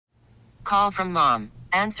call from mom.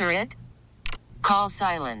 Answer it. Call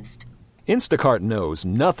silenced. Instacart knows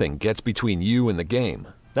nothing gets between you and the game.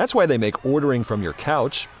 That's why they make ordering from your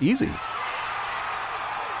couch easy.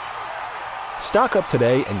 Stock up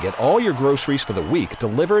today and get all your groceries for the week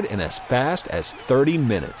delivered in as fast as 30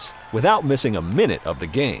 minutes without missing a minute of the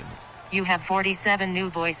game. You have 47 new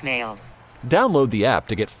voicemails. Download the app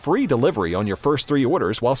to get free delivery on your first 3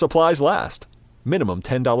 orders while supplies last. Minimum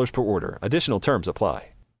 $10 per order. Additional terms apply.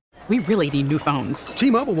 We really need new phones.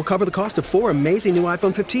 T-Mobile will cover the cost of 4 amazing new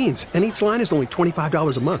iPhone 15s, and each line is only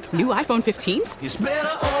 $25 a month. New iPhone 15s? It's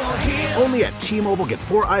better over here. Only at T-Mobile, get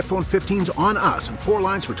 4 iPhone 15s on us and 4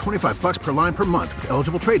 lines for $25 per line per month with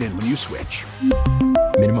eligible trade-in when you switch.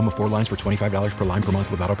 Minimum of 4 lines for $25 per line per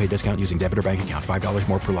month with autopay discount using debit or bank account. $5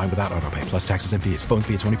 more per line without autopay, plus taxes and fees. Phone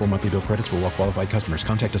fee at 24 monthly bill credits for well-qualified customers.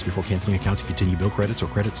 Contact us before canceling account to continue bill credits or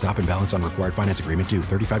credit stop and balance on required finance agreement due.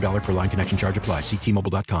 $35 per line connection charge applies. See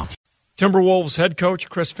T-Mobile.com. Timberwolves head coach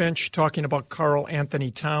Chris Finch talking about Karl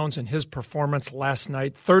Anthony Towns and his performance last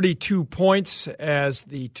night. 32 points as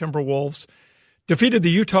the Timberwolves defeated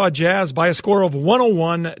the Utah Jazz by a score of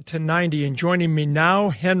 101-90. And joining me now,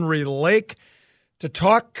 Henry Lake, to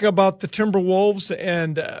talk about the Timberwolves.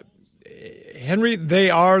 And Henry,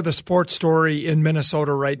 they are the sports story in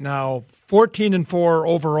Minnesota right now. 14-4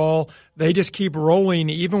 overall. They just keep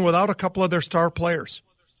rolling even without a couple of their star players.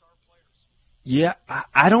 Yeah,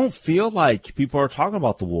 I don't feel like people are talking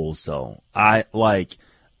about the Wolves, though. I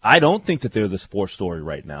don't think that they're the sports story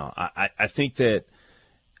right now. I think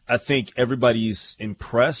everybody's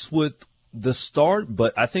impressed with the start,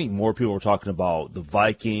 but I think more people are talking about the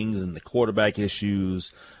Vikings and the quarterback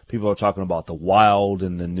issues. People are talking about the Wild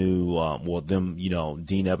and the new,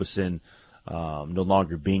 Dean Evason no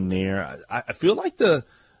longer being there. I feel like the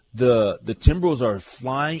Timberwolves are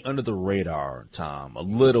flying under the radar, Tom, a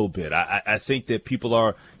little bit. I think that people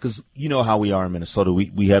are, because you know how we are in Minnesota.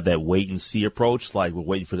 We have that wait and see approach, like we're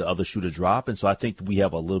waiting for the other shoe to drop. And so I think we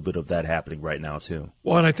have a little bit of that happening right now, too.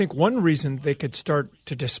 Well, and I think one reason they could start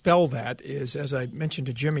to dispel that is, as I mentioned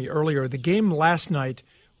to Jimmy earlier, the game last night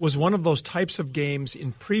was one of those types of games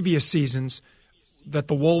in previous seasons that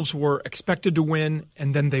the Wolves were expected to win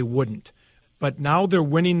and then they wouldn't. But now they're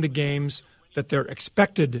winning the games that they're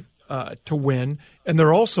expected to win, and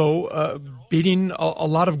they're also beating a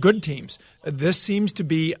lot of good teams. This seems to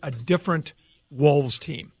be a different Wolves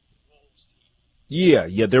team.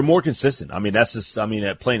 Yeah, they're more consistent. I mean, that's just,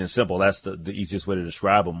 plain and simple. That's the easiest way to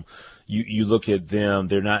describe them. You look at them;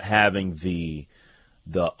 they're not having the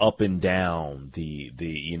up and down.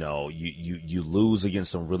 You lose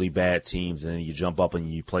against some really bad teams, and then you jump up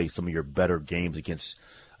and you play some of your better games against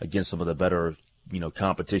some of the better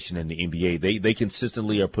competition in the NBA. They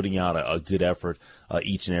consistently are putting out a good effort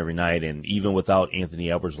each and every night. And even without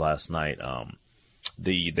Anthony Edwards last night,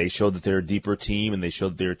 they showed that they're a deeper team, and they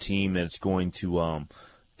showed that they're a team that's going to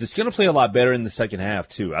play a lot better in the second half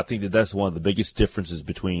too. I think that's one of the biggest differences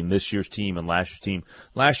between this year's team and last year's team.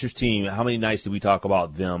 Last year's team, how many nights did we talk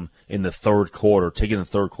about them in the third quarter, taking the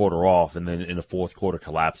third quarter off, and then in the fourth quarter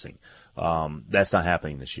collapsing? That's not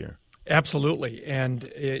happening this year. Absolutely, and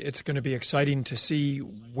it's going to be exciting to see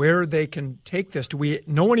where they can take this. Do we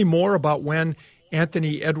know any more about when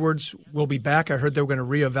Anthony Edwards will be back? I heard they were going to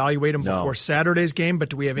reevaluate him before Saturday's game, but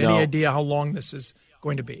do we have any idea how long this is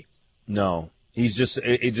going to be? No. He's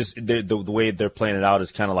the way they're playing it out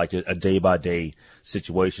is kind of like a day-by-day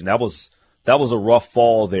situation. That was a rough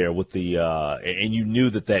fall there with the and you knew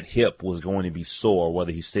that hip was going to be sore,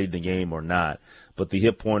 whether he stayed in the game or not. But the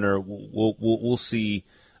hip pointer, we'll see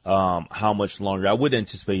how much longer. I would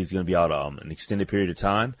anticipate he's going to be out an extended period of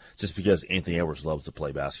time, just because Anthony Edwards loves to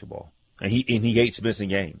play basketball, and he hates missing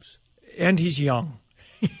games. And he's young,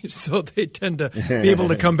 so they tend to be able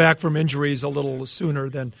to come back from injuries a little sooner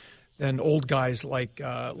than old guys like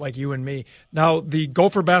you and me. Now, the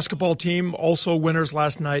Gopher basketball team also winners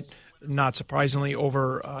last night, not surprisingly,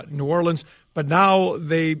 over New Orleans, but now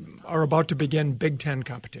they are about to begin Big Ten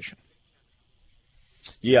competition.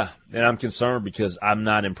 Yeah, and I'm concerned because I'm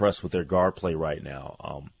not impressed with their guard play right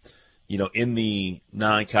now. In the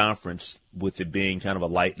non-conference, with it being kind of a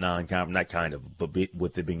light non-conference, not kind of, but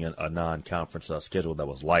with it being a non-conference schedule that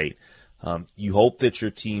was light, you hope that your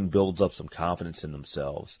team builds up some confidence in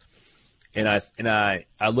themselves. And I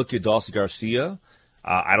look at Dawson Garcia.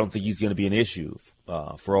 I don't think he's going to be an issue.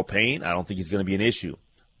 For O'Payne, I don't think he's going to be an issue.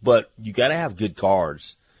 But you got to have good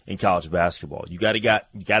guards in college basketball. You got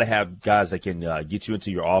to have guys that can get you into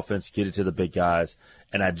your offense, get it to the big guys,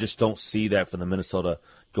 and I just don't see that for the Minnesota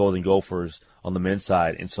Golden Gophers on the men's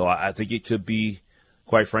side. And so I think it could be,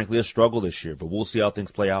 quite frankly, a struggle this year. But we'll see how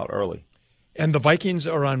things play out early. And the Vikings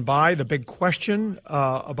are on bye. The big question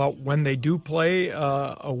about when they do play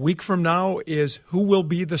a week from now is who will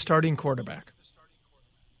be the starting quarterback?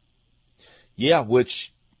 Yeah,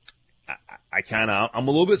 which I'm a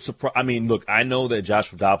little bit surprised. I mean, look, I know that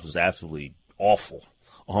Joshua Dobbs was absolutely awful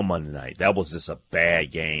on Monday night. That was just a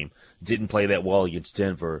bad game. Didn't play that well against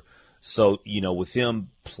Denver. So, with him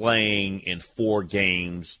playing in 4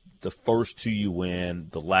 games, the first 2 you win,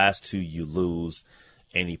 the last 2 you lose,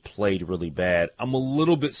 and he played really bad. I'm a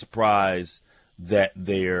little bit surprised that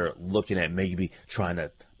they're looking at maybe trying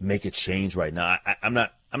to make a change right now. I'm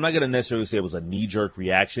not going to necessarily say it was a knee-jerk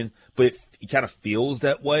reaction, but it kind of feels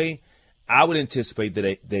that way. I would anticipate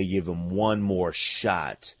that they give him one more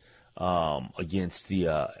shot against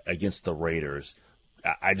the Raiders.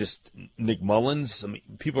 Nick Mullins, I mean,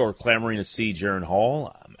 people are clamoring to see Jaron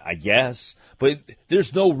Hall, I guess, but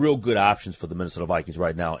there's no real good options for the Minnesota Vikings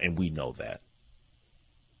right now, and we know that.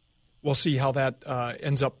 We'll see how that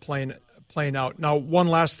ends up playing out. Now, one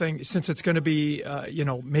last thing, since it's going to be,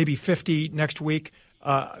 maybe 50 next week,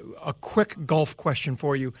 a quick golf question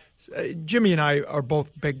for you. Jimmy and I are both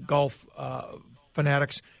big golf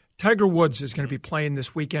fanatics. Tiger Woods is going to be playing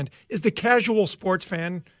this weekend. Is the casual sports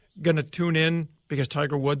fan going to tune in because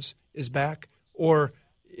Tiger Woods is back, or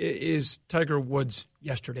is Tiger Woods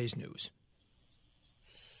yesterday's news?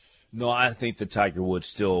 No, I think that Tiger Woods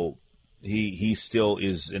still he still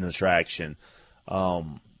is an attraction.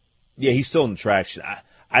 He's still an attraction.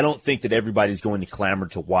 I don't think that everybody's going to clamor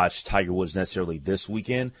to watch Tiger Woods necessarily this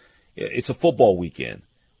weekend. It's a football weekend.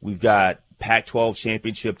 We've got Pac-12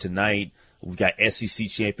 championship tonight. We've got SEC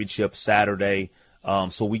championship Saturday.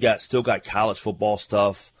 So we still got college football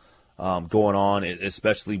stuff going on,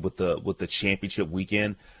 especially with the championship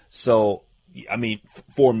weekend. So, I mean,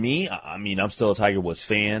 for me, I'm still a Tiger Woods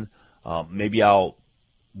fan. Maybe I'll,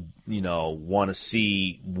 want to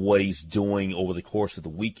see what he's doing over the course of the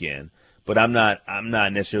weekend. But I'm not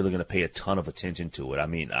necessarily going to pay a ton of attention to it. I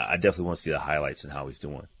mean, I definitely want to see the highlights and how he's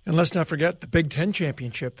doing. And let's not forget the Big Ten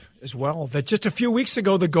championship as well. That just a few weeks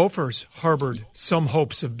ago, the Gophers harbored some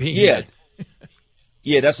hopes of being. Yeah.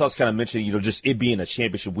 Yeah, that's what I was kind of mentioning, just it being a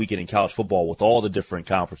championship weekend in college football with all the different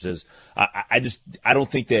conferences. I don't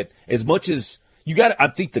think that as much as I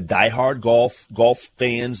think the diehard golf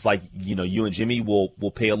fans like, you and Jimmy will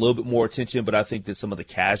pay a little bit more attention, but I think that some of the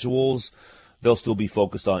casuals, they'll still be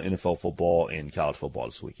focused on NFL football and college football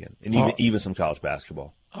this weekend, and even some college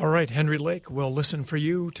basketball. All right, Henry Lake, we'll listen for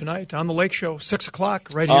you tonight on The Lake Show, 6 o'clock,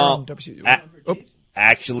 right here on WCW.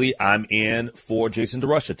 Actually, I'm in for Jason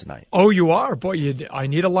DeRusha tonight. Oh, you are? Boy, I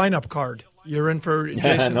need a lineup card. You're in for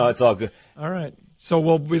Jason? No, it's all good. All right. So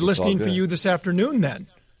we'll be listening for you this afternoon then.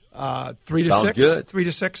 3 to Sounds 6. Good. 3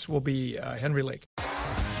 to 6 will be Henry Lake.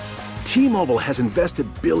 T-Mobile has invested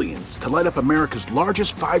billions to light up America's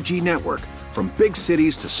largest 5G network, from big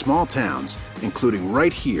cities to small towns, including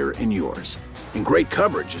right here in yours. And great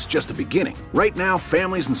coverage is just the beginning. Right now,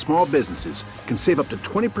 families and small businesses can save up to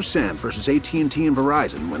 20% versus AT&T and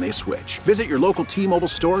Verizon when they switch. Visit your local T-Mobile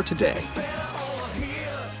store today.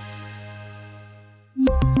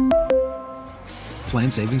 Plan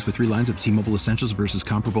savings with 3 lines of T-Mobile Essentials versus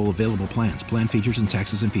comparable available plans. Plan features and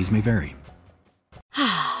taxes and fees may vary.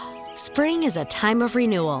 Spring is a time of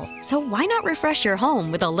renewal, so why not refresh your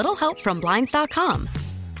home with a little help from Blinds.com?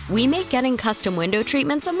 We make getting custom window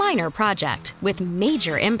treatments a minor project with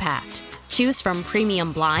major impact. Choose from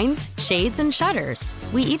premium blinds, shades, and shutters.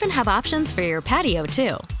 We even have options for your patio,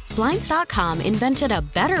 too. Blinds.com invented a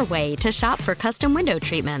better way to shop for custom window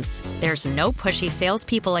treatments. There's no pushy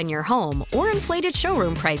salespeople in your home or inflated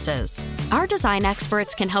showroom prices. Our design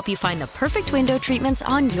experts can help you find the perfect window treatments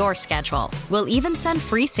on your schedule. We'll even send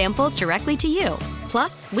free samples directly to you.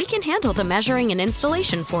 Plus, we can handle the measuring and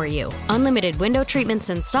installation for you. Unlimited window treatments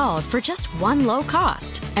installed for just one low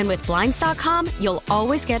cost. And with Blinds.com, you'll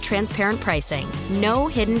always get transparent pricing. No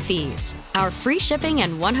hidden fees. Our free shipping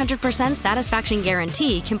and 100% satisfaction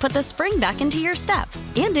guarantee can put the spring back into your step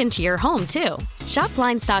and into your home, too. Shop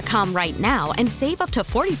Blinds.com right now and save up to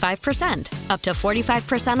 45%. Up to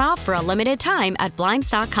 45% off for a limited time at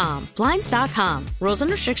Blinds.com. Blinds.com. Rules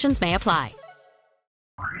and restrictions may apply.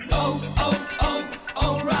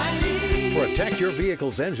 Protect your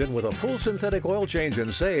vehicle's engine with a full synthetic oil change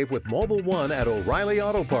and save with Mobile One at O'Reilly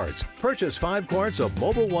Auto Parts. Purchase 5 quarts of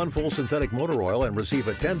Mobile One full synthetic motor oil and receive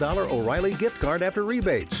a $10 O'Reilly gift card after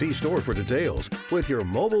rebate. See store for details. With your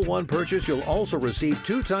Mobile One purchase, you'll also receive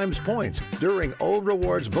 2 times points during Old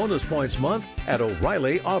Rewards Bonus Points Month at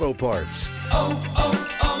O'Reilly Auto Parts.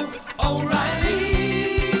 O'Reilly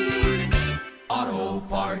Auto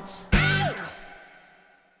Parts.